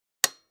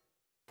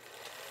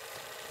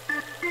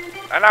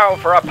And now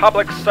for a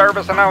public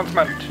service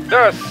announcement.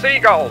 The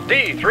SEAGULL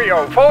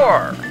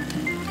D304.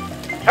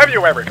 Have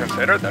you ever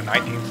considered the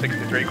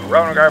 1963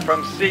 chronograph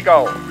from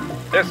SEAGULL?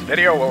 This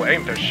video will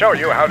aim to show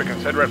you how to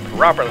consider it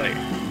properly.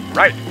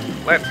 Right,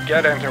 let's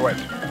get into it.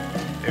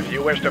 If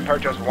you wish to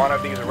purchase one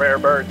of these rare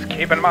birds,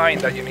 keep in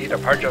mind that you need to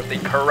purchase the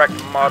correct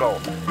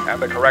model.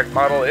 And the correct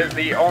model is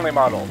the only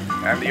model.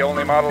 And the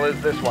only model is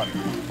this one.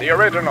 The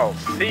original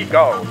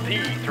SEAGULL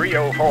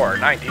D304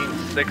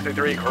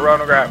 1963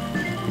 chronograph.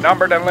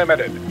 Numbered and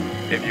limited.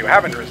 If you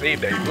haven't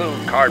received a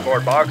blue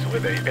cardboard box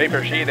with a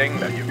paper sheeting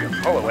that you can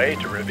pull away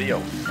to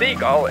reveal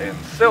SEAGULL in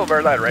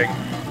silver lettering,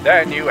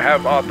 then you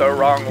have bought the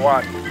wrong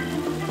one.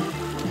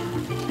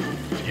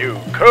 You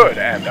could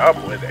end up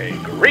with a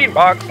green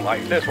box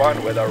like this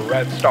one with a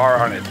red star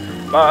on it,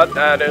 but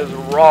that is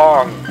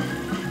wrong.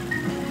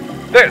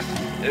 This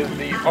is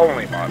the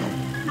only model,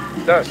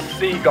 the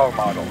SEAGULL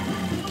model.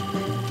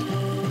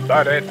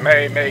 But it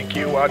may make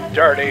you a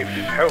dirty,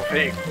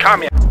 filthy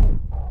communist.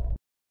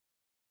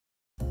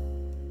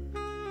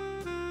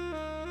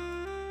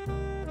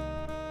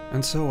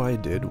 And so I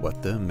did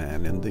what the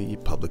man in the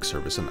public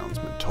service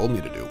announcement told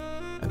me to do,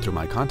 and through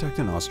my contact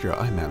in Austria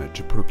I managed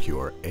to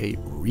procure a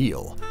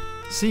real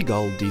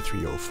SEAGULL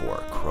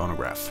D304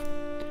 chronograph,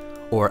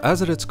 or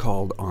as it is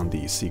called on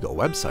the SEAGULL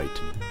website,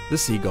 the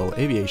SEAGULL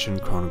Aviation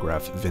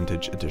Chronograph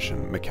Vintage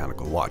Edition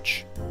Mechanical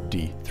Watch,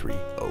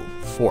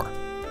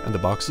 D304, and the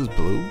box is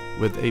blue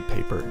with a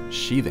paper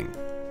sheathing.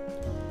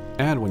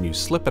 And when you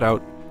slip it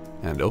out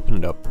and open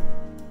it up,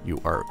 you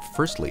are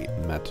firstly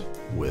met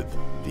with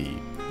the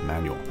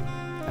manual,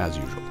 as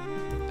usual.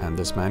 And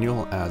this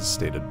manual, as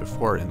stated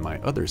before in my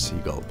other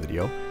SEAGULL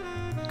video,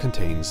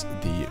 contains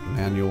the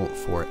manual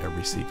for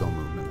every SEAGULL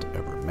movement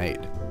ever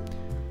made.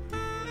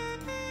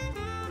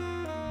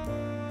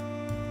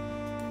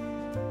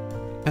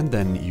 And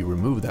then you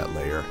remove that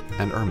layer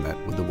and are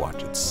met with the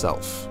watch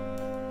itself.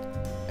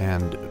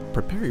 And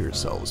prepare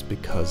yourselves,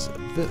 because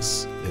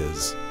this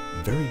is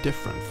very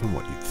different from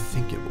what you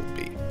think it will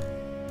be.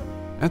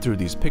 And through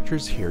these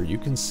pictures here you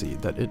can see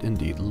that it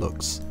indeed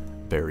looks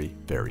very,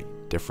 very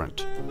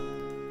different.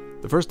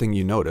 The first thing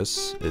you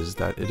notice is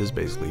that it is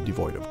basically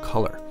devoid of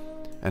color.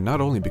 And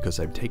not only because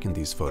I've taken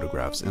these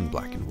photographs in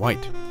black and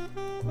white.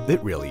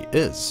 It really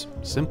is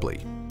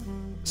simply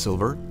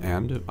silver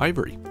and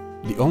ivory.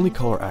 The only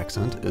color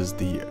accent is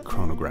the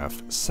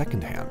chronograph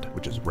second hand,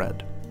 which is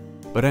red.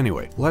 But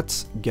anyway,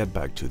 let's get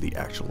back to the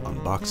actual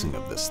unboxing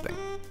of this thing.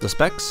 The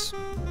specs?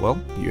 Well,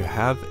 you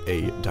have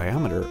a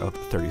diameter of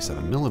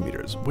 37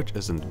 millimeters, which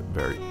isn't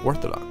very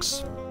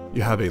orthodox.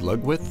 You have a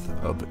lug width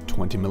of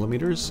 20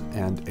 millimeters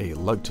and a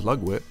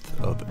lug-to-lug width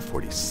of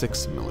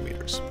 46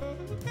 millimeters.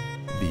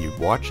 The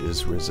watch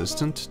is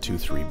resistant to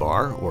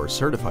 3-bar or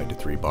certified to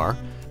 3-bar,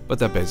 but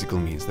that basically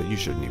means that you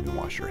shouldn't even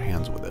wash your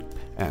hands with it,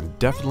 and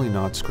definitely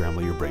not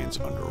scramble your brains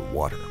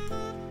underwater.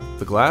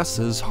 The glass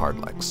is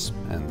Hardlex,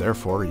 and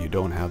therefore you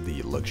don't have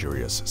the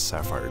luxurious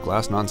sapphire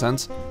glass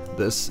nonsense.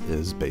 This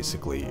is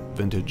basically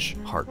vintage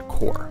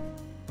hardcore.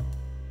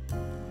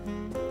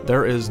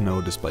 There is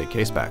no display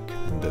case back.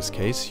 In this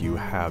case, you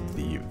have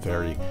the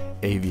very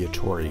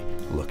aviatory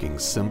looking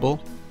symbol,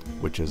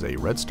 which is a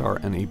red star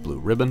and a blue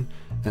ribbon,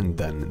 and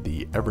then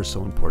the ever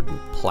so important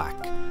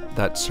plaque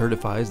that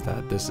certifies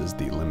that this is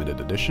the limited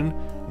edition,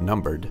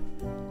 numbered,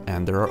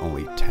 and there are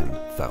only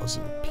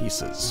 10,000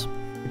 pieces.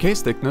 The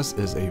case thickness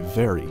is a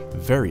very,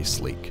 very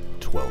sleek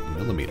 12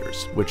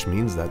 millimeters, which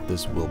means that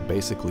this will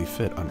basically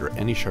fit under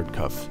any shirt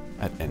cuff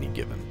at any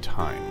given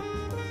time.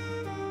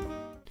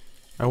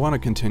 I want to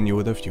continue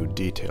with a few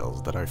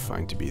details that I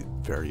find to be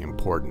very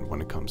important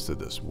when it comes to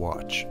this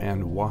watch,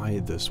 and why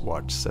this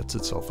watch sets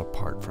itself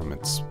apart from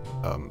its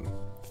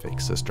fake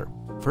sister.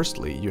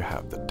 Firstly, you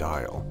have the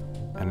dial,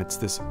 and it's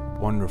this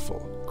wonderful,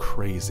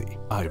 crazy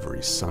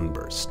ivory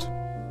sunburst.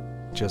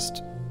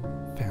 Just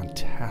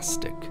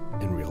fantastic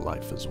in real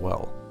life as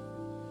well.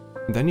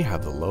 And then you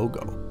have the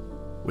logo,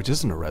 which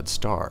isn't a red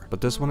star,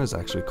 but this one is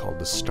actually called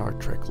the Star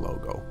Trek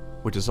logo,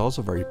 which is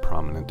also very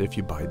prominent if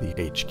you buy the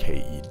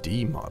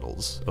HKED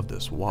models of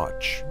this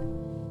watch.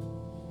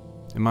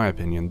 In my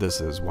opinion,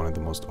 this is one of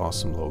the most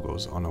awesome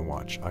logos on a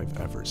watch I've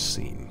ever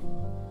seen.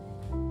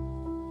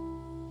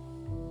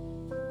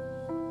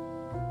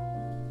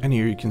 And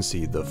here you can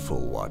see the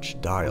full watch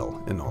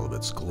dial in all of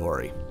its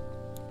glory.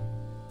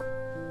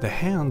 The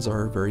hands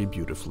are very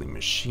beautifully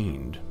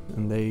machined,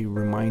 and they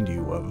remind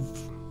you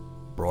of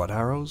broad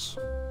arrows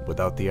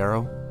without the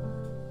arrow.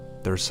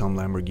 There's some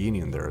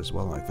Lamborghini in there as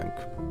well, I think.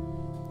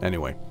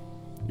 Anyway,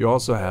 you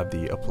also have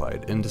the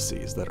applied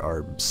indices that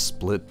are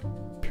split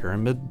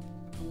pyramid,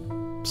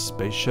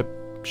 spaceship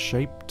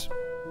shaped.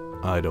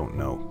 I don't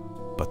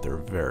know, but they're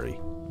very,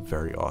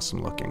 very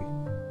awesome looking.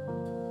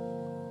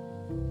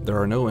 There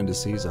are no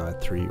indices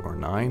at 3 or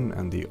 9,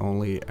 and the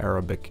only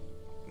Arabic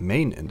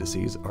main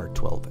indices are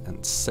 12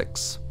 and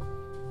 6.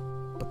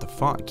 But the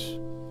font,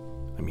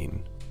 I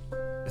mean,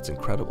 it's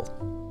incredible,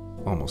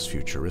 almost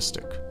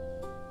futuristic.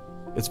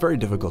 It's very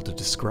difficult to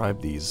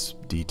describe these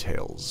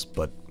details,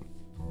 but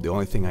the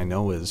only thing I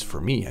know is, for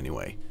me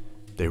anyway,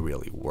 they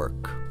really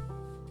work.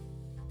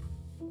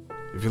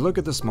 If you look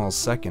at the small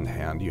second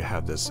hand, you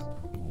have this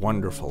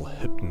wonderful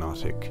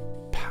hypnotic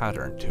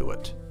pattern to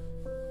it.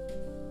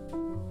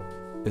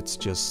 It's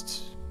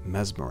just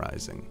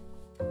mesmerizing.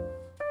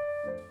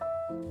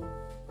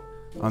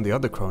 On the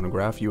other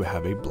chronograph, you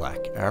have a black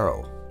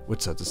arrow,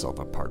 which sets itself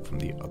apart from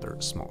the other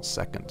small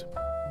second.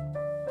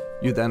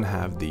 You then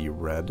have the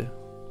red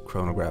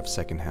chronograph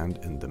second hand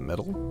in the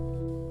middle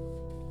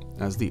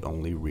as the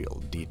only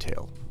real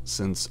detail,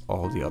 since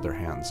all the other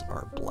hands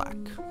are black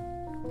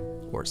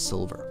or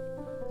silver.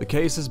 The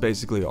case is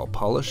basically all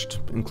polished,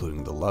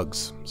 including the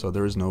lugs, so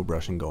there is no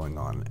brushing going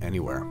on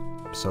anywhere.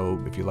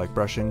 So if you like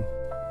brushing,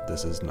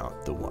 this is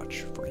not the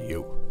watch for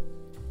you.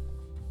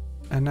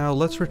 And now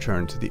let's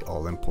return to the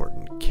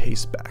all-important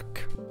case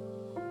back.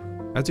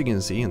 As you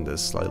can see in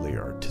this slightly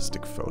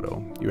artistic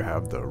photo, you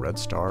have the red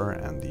star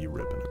and the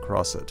ribbon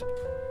across it.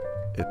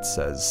 It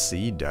says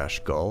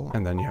C-gull,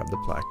 and then you have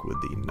the plaque with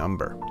the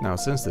number. Now,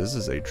 since this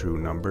is a true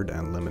numbered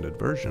and limited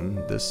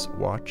version, this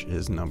watch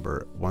is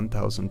number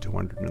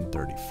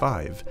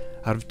 1235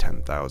 out of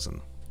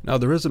 10,000. Now,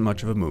 there isn't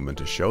much of a movement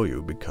to show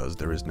you because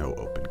there is no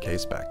open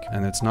caseback,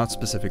 and it's not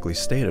specifically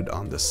stated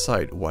on this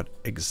site what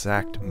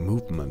exact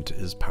movement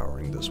is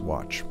powering this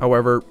watch.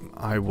 However,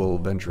 I will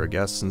venture a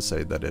guess and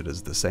say that it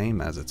is the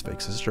same as its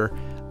fake sister,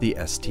 the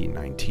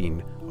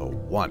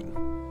ST1901.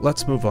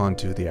 Let's move on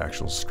to the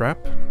actual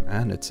strap,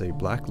 and it's a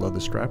black leather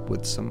strap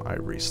with some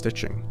ivory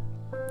stitching.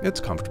 It's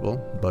comfortable,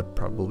 but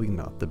probably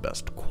not the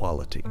best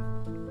quality.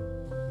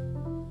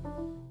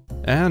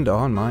 And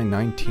on my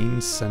 19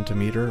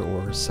 centimeter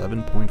or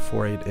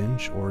 7.48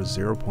 inch or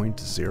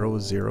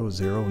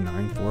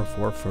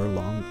 0.000944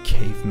 furlong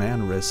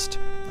caveman wrist,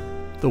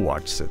 the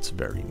watch sits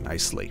very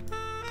nicely.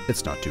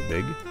 It's not too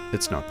big,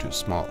 it's not too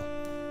small.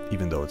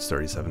 Even though it's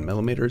 37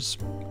 millimeters,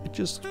 it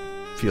just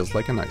feels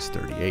like a nice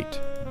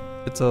 38.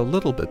 It's a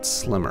little bit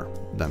slimmer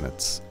than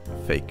its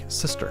fake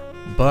sister.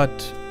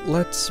 But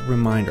let's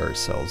remind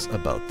ourselves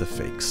about the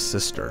fake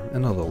sister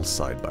in a little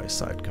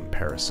side-by-side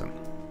comparison.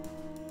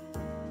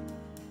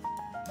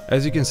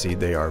 As you can see,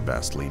 they are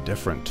vastly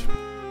different.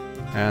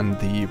 And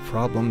the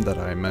problem that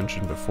I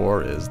mentioned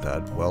before is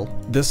that, well,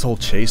 this whole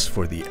chase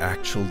for the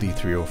actual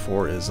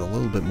D304 is a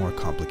little bit more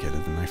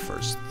complicated than I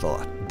first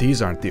thought.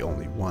 These aren't the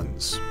only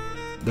ones.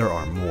 There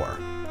are more.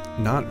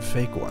 Not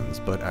fake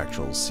ones, but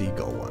actual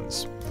SEAGULL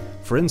ones.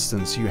 For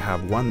instance, you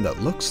have one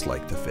that looks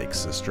like the fake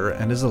sister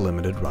and is a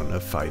limited run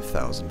of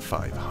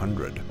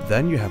 5,500.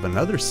 Then you have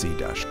another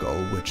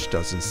SEAGULL which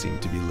doesn't seem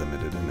to be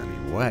limited in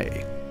any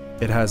way.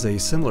 It has a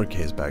similar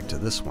caseback to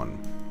this one,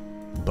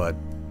 but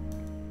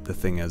the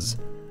thing is,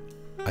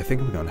 I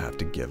think I'm going to have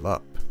to give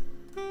up.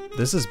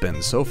 This has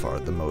been so far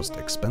the most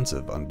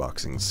expensive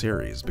unboxing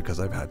series because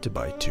I've had to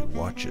buy 2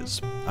 watches.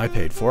 I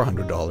paid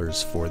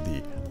 $400 for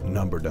the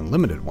numbered and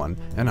limited one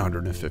and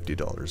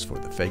 $150 for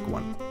the fake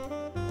one.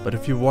 But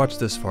if you've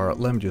watched this far,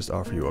 let me just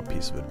offer you a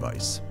piece of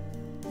advice.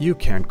 You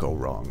can't go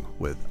wrong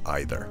with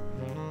either.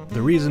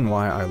 The reason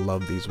why I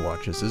love these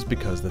watches is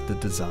because that the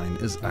design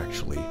is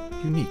actually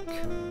unique.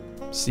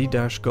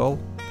 SEAGULL,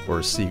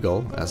 or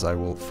SEAGULL as I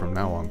will from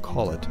now on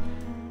call it,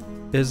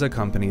 is a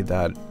company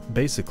that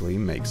basically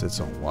makes its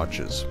own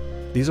watches.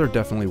 These are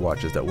definitely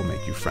watches that will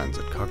make you friends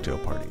at cocktail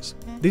parties.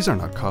 These are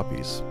not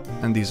copies,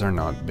 and these are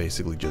not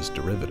basically just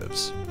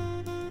derivatives.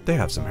 They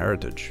have some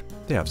heritage,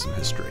 they have some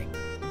history,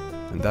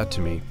 and that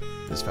to me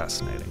is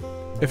fascinating.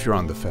 If you're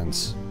on the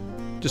fence,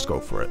 just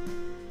go for it.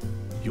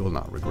 You will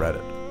not regret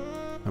it.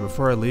 And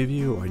before I leave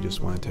you, I just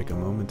want to take a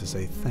moment to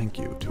say thank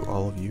you to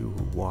all of you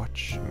who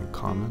watch and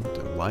comment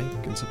and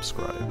like and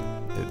subscribe.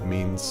 It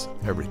means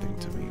everything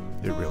to me.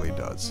 It really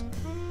does.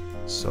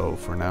 So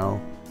for now,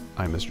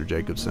 I'm Mr.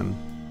 Jacobson.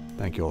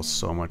 Thank you all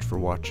so much for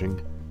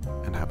watching,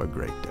 and have a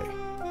great day.